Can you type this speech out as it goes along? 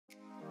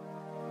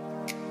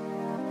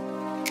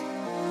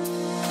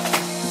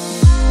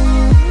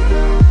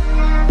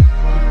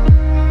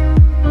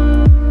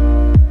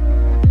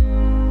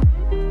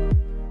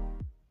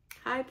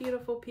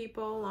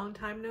people, long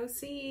time no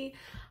see.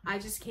 I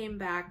just came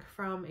back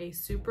from a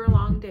super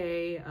long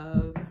day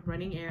of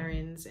running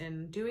errands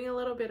and doing a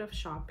little bit of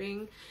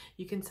shopping.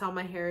 You can tell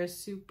my hair is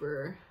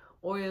super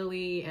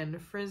oily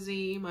and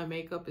frizzy. My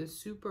makeup is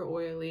super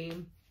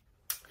oily.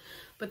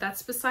 But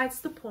that's besides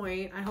the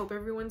point. I hope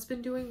everyone's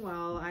been doing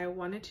well. I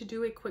wanted to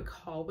do a quick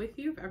haul with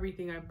you of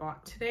everything I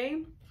bought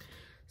today.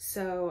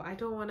 So I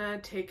don't want to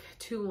take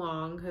too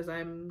long because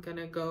I'm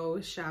gonna go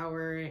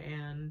shower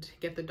and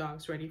get the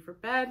dogs ready for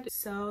bed.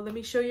 So let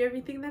me show you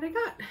everything that I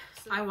got.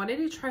 So I wanted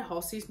to try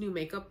Halsey's new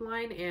makeup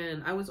line,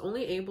 and I was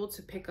only able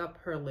to pick up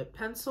her lip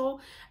pencil.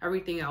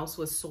 Everything else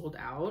was sold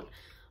out.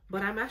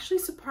 But I'm actually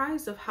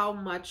surprised of how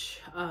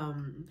much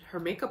her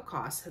makeup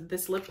costs.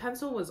 This lip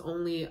pencil was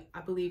only, I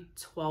believe,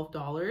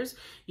 $12.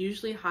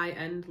 Usually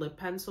high-end lip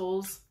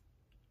pencils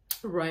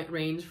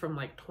range from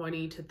like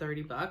 20 to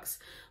 30 bucks,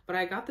 but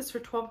I got this for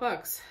 12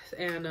 bucks,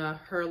 and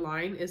her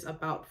line is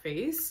About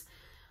Face,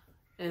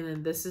 and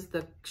then this is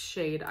the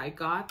shade I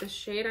got. The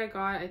shade I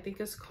got, I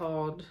think, is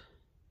called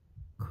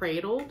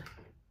Cradled.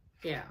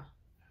 Yeah,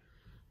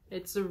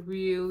 it's a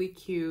really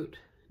cute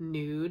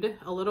nude,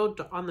 a little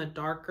on the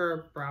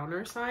darker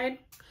browner side.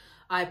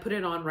 I put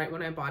it on right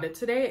when I bought it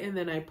today, and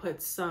then I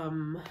put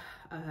some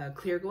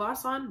clear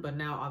gloss on, but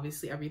now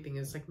obviously everything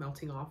is like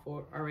melting off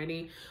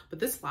already, but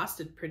this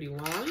lasted pretty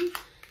long.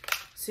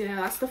 So yeah,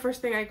 that's the first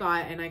thing I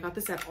got, and I got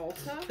this at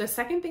Ulta. The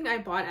second thing I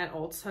bought at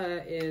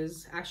Ulta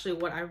is actually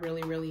what I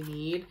really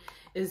need,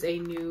 is a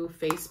new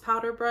face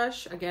powder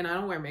brush. Again, I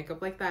don't wear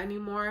makeup like that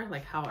anymore,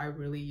 like how I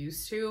really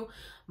used to,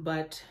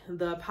 but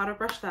the powder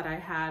brush that I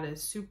had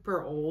is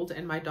super old,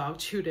 and my dog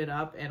chewed it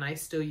up, and I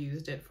still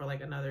used it for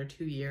like another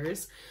 2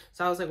 years.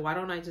 So I was like, why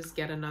don't I just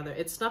get another?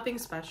 It's nothing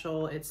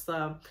special. It's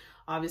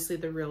obviously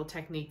the Real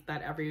Technique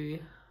that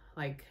every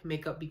like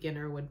makeup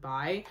beginner would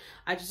buy.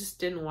 I just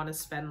didn't want to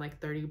spend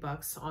like 30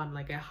 bucks on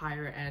like a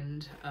higher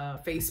end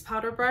face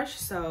powder brush.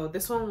 So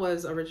this one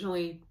was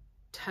originally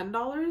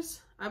 $10,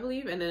 I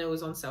believe, and then it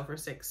was on sale for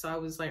 $6. So I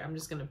was like, I'm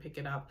just gonna pick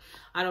it up.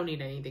 I don't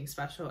need anything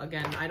special.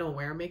 Again, I don't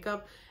wear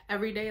makeup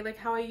every day like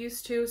how I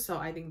used to, so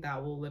I think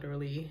that will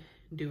literally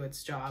do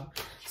its job.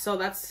 So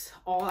that's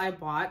all I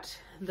bought,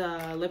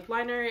 the lip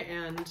liner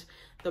and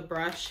the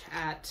brush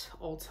at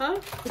Ulta,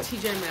 the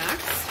TJ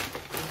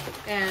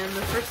Maxx. And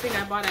the first thing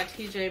I bought at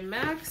TJ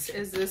Maxx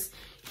is this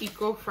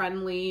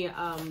eco-friendly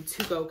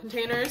to-go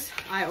containers.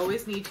 I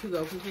always need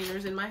to-go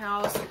containers in my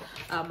house.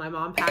 My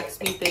mom packs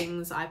me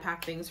things. I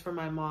pack things for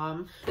my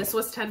mom. This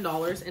was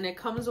 $10, and it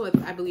comes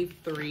with, I believe,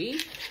 three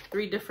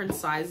different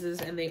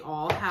sizes, and they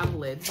all have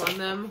lids on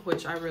them,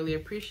 which I really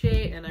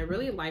appreciate. And I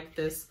really like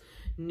this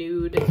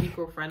nude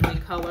eco-friendly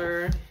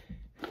color.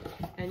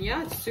 And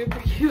yeah, it's super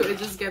cute. It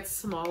just gets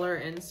smaller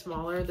and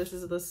smaller. This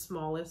is the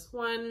smallest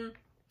one,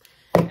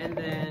 and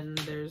then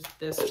there's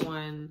this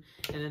one,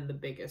 and then the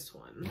biggest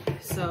one.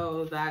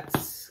 So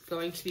that's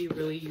going to be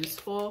really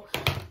useful.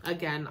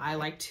 Again, I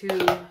like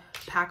to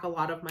pack a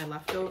lot of my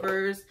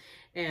leftovers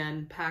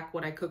and pack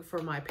what I cook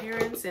for my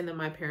parents, and then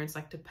my parents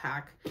like to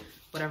pack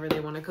whatever they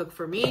want to cook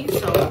for me.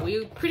 So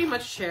we pretty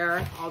much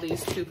share all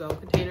these to-go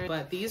containers,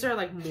 but these are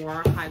like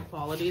more high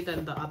quality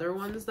than the other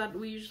ones that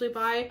we usually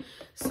buy.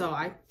 So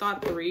I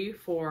thought 3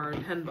 for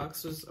 10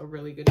 bucks was a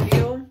really good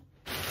deal.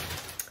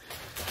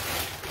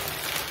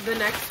 The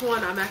next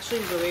one I'm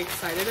actually really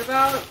excited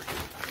about.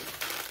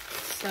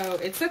 So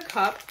it's a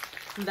cup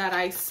that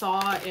I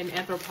saw in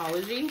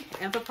Anthropologie.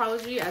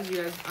 Anthropologie, as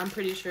you guys, I'm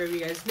pretty sure you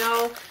guys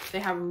know, they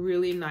have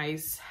really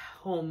nice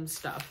home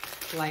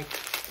stuff, like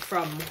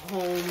from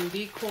home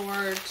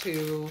decor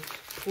to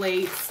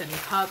plates and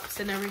cups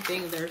and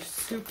everything. They're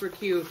super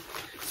cute.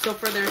 So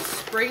for their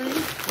spring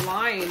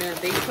line,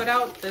 they put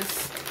out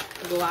this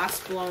glass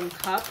blown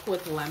cup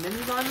with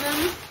lemons on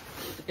them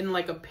in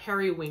like a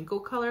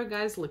periwinkle color.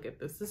 Guys, look at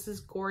this. This is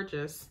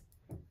gorgeous.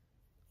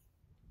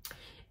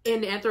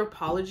 In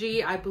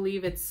Anthropologie, I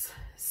believe it's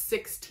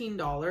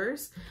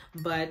 $16,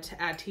 but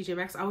at TJ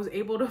Maxx I was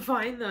able to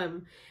find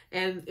them,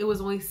 and it was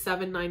only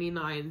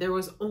 $7.99. There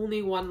was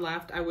only one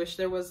left. I wish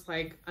there was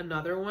like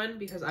another one,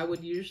 because I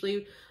would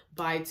usually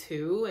buy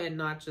 2 and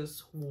not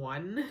just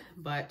 1,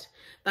 but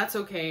that's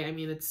okay. I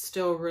mean, it's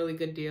still a really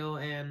good deal,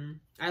 and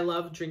I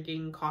love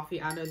drinking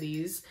coffee out of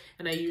these,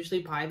 and I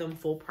usually buy them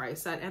full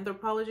price at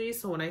Anthropologie.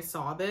 So when I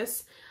saw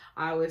this,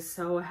 I was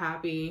so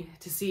happy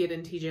to see it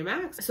in TJ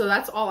Maxx. So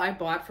that's all I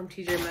bought from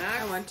TJ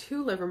Maxx. I went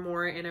to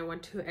Livermore and I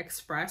went to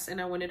Express,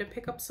 and I wanted to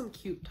pick up some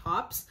cute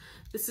tops.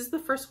 This is the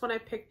first one I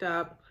picked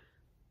up.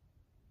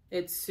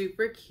 It's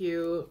super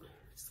cute.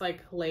 It's like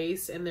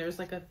lace, and there's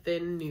like a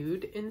thin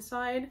nude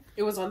inside.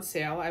 It was on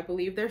sale. I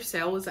believe their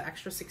sale was an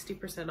extra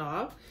 60%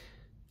 off.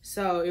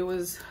 So it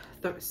was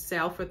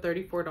sale for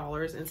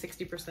 $34 and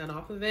 60%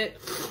 off of it.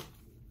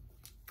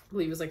 I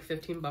believe it was like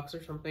 15 bucks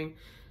or something.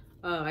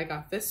 I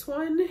got this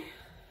one,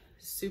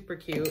 super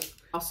cute.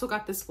 Also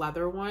got this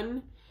leather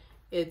one.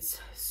 It's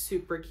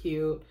super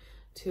cute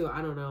to,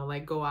 I don't know,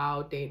 like go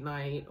out, date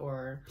night,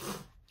 or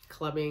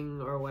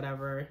clubbing or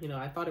whatever. You know,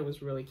 I thought it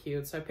was really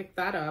cute, so I picked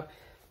that up.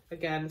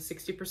 again,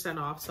 60%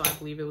 off, so I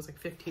believe it was like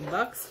 15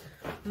 bucks.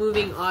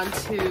 Moving on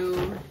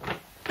to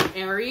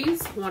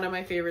Aries, one of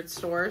my favorite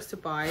stores to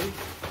buy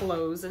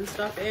clothes and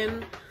stuff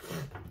in.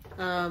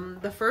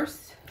 The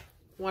first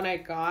one I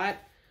got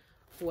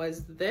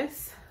was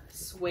this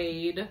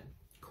suede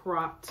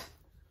cropped,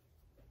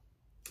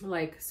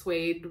 like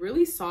suede,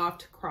 really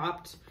soft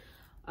cropped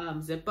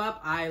zip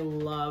up. I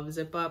love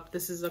zip up.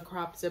 This is a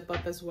cropped zip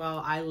up as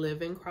well. I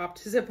live in cropped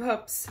zip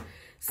ups,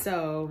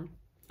 so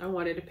I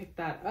wanted to pick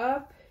that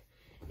up.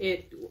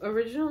 It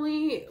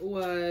originally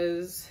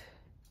was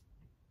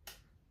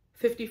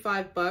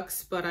 55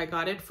 bucks, but I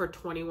got it for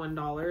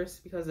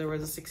 $21 because there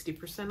was a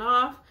 60%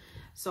 off.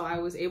 So I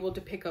was able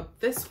to pick up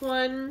this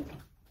one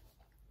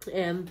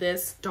and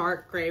this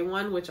dark gray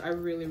one, which I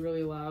really,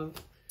 really love.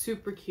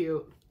 Super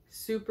cute,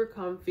 super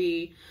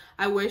comfy.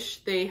 I wish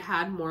they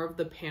had more of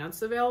the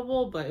pants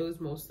available, but it was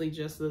mostly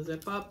just the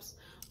zip ups,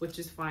 which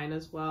is fine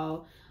as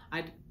well.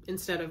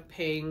 Instead of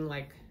paying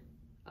like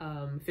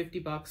 50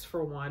 bucks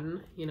for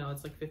one, you know,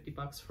 it's like 50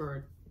 bucks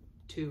for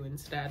two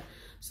instead.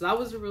 So that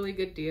was a really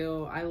good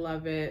deal. I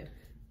love it.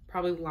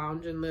 Probably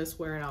lounge in this,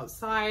 wear it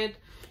outside,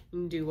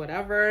 and do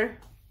whatever.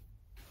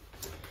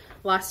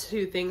 Last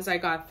two things I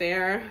got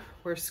there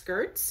were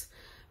skirts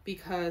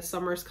because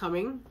summer's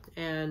coming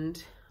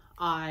and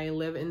I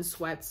live in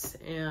sweats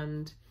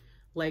and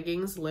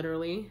leggings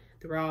literally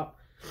throughout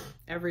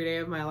every day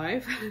of my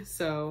life.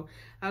 So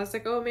I was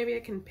like, oh, maybe I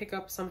can pick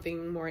up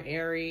something more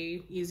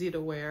airy, easy to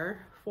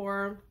wear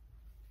for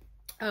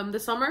the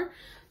summer.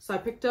 So I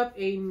picked up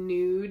a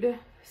nude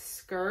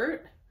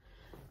skirt.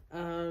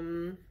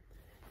 Where's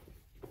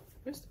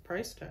the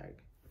price tag?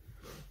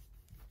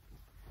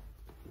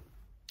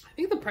 I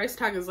think the price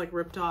tag is like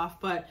ripped off,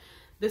 but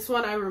this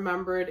one I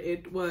remembered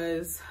it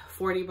was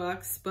 40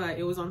 bucks, but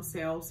it was on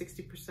sale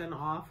 60%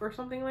 off or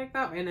something like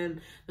that. And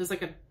then there's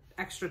like an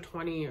extra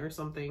 20 or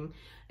something.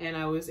 And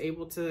I was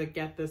able to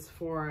get this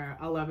for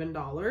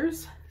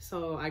 $11.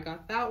 So I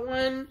got that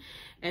one.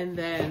 And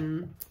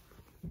then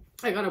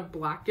I got a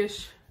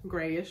blackish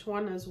grayish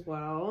one as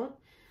well.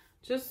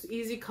 Just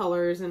easy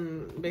colors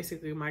and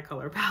basically my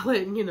color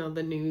palette, you know,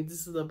 the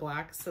nudes, the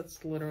blacks,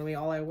 that's literally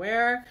all I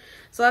wear.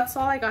 So that's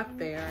all I got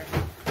there.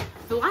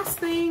 The last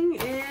thing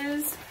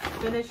is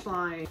Finish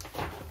Line.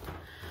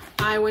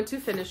 I went to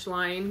Finish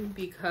Line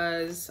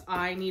because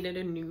I needed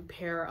a new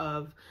pair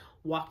of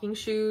walking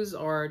shoes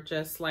or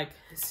just like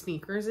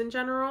sneakers in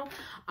general.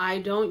 I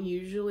don't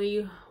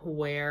usually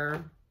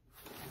wear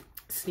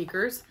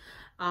sneakers.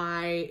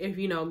 If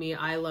you know me,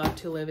 I love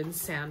to live in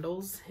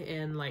sandals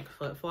and like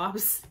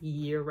flip-flops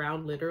year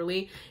round,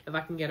 literally. If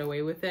I can get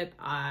away with it,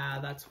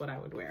 that's what I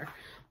would wear.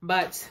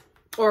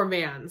 Or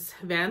Vans.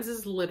 Vans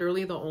is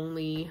literally the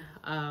only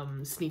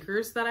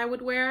sneakers that I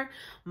would wear.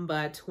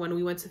 But when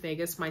we went to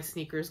Vegas, my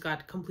sneakers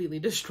got completely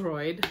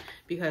destroyed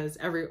because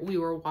we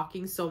were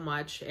walking so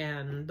much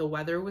and the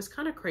weather was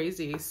kind of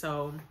crazy.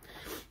 So,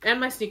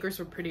 and my sneakers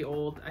were pretty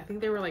old. I think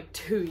they were like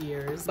 2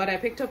 years. But I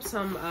picked up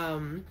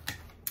some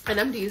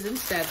NMDs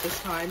instead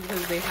this time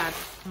because they had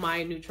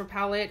my neutral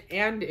palette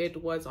and it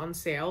was on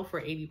sale for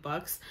 80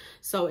 bucks.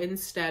 So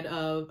instead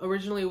of,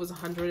 originally it was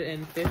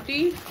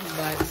 150,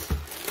 but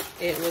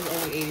it was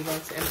only 80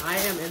 bucks and I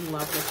am in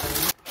love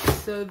with them.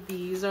 So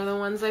these are the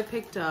ones I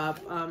picked up.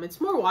 It's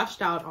more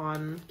washed out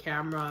on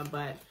camera,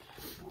 but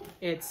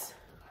it's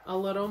a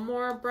little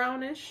more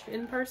brownish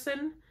in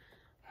person.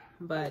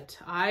 But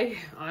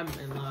I'm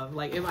in love.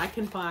 Like if I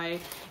can buy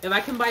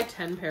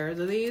 10 pairs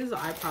of these,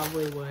 I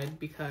probably would,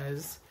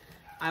 because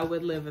I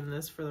would live in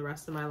this for the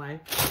rest of my life.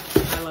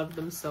 I love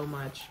them so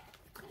much.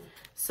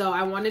 So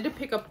I wanted to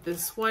pick up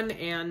this one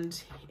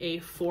and a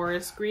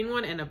forest green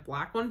one and a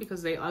black one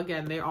because they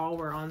all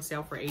were on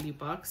sale for 80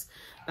 bucks.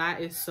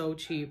 That is so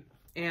cheap.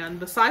 And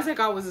the size I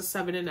got was a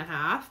 7.5.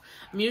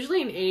 I'm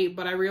usually an 8,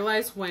 but I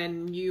realized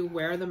when you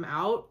wear them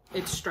out,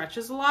 it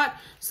stretches a lot.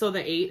 So the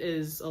 8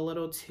 is a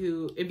little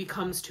it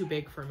becomes too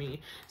big for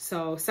me.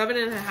 So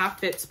 7.5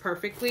 fits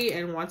perfectly,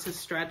 and once it's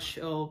stretched,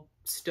 it'll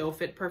still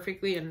fit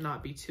perfectly and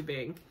not be too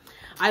big.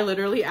 I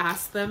literally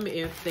asked them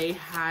if they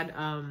had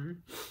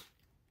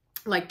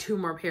like 2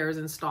 more pairs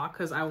in stock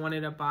because I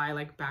wanted to buy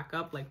like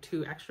backup, like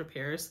 2 extra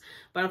pairs.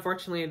 But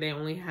unfortunately, they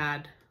only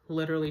had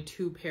literally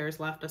 2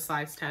 pairs left, a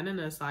size 10 and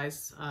a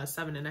size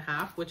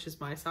 7.5, which is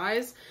my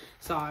size.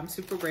 So I'm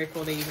super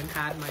grateful they even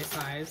had my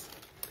size.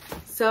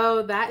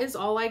 So that is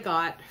all I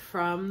got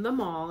from the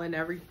mall and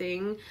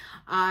everything.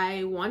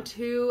 I want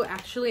to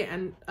actually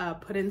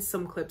put in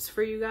some clips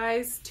for you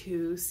guys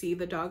to see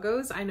the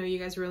doggos. I know you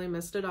guys really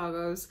missed the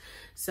doggos,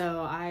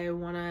 so I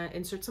want to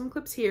insert some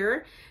clips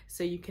here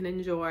so you can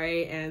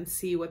enjoy and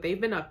see what they've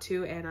been up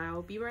to, and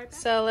I'll be right back.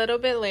 So a little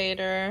bit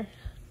later,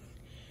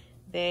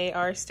 they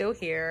are still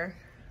here,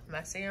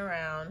 messing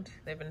around.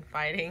 They've been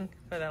fighting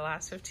for the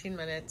last 15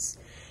 minutes.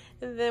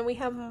 And then we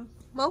have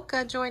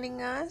Mocha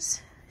joining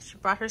us. She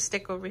brought her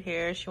stick over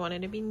here. She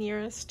wanted to be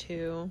near us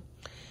too.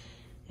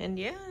 And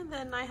yeah, and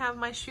then I have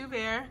my Shoe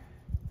Bear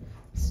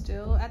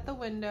still at the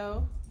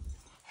window.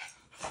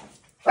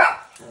 Hi.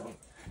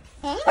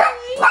 Hi.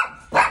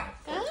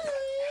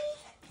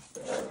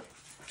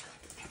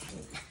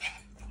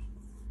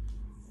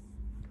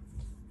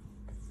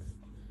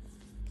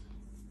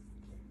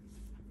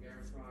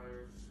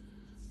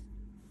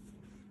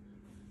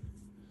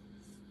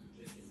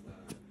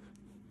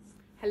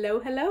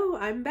 Hello,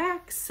 I'm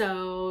back.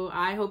 So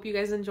I hope you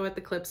guys enjoyed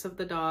the clips of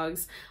the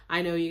dogs.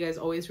 I know you guys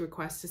always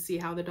request to see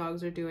how the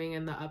dogs are doing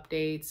and the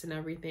updates and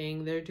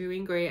everything. They're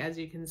doing great, as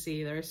you can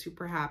see. They're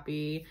super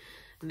happy.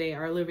 They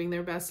are living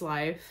their best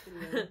life.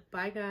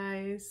 Bye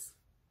guys.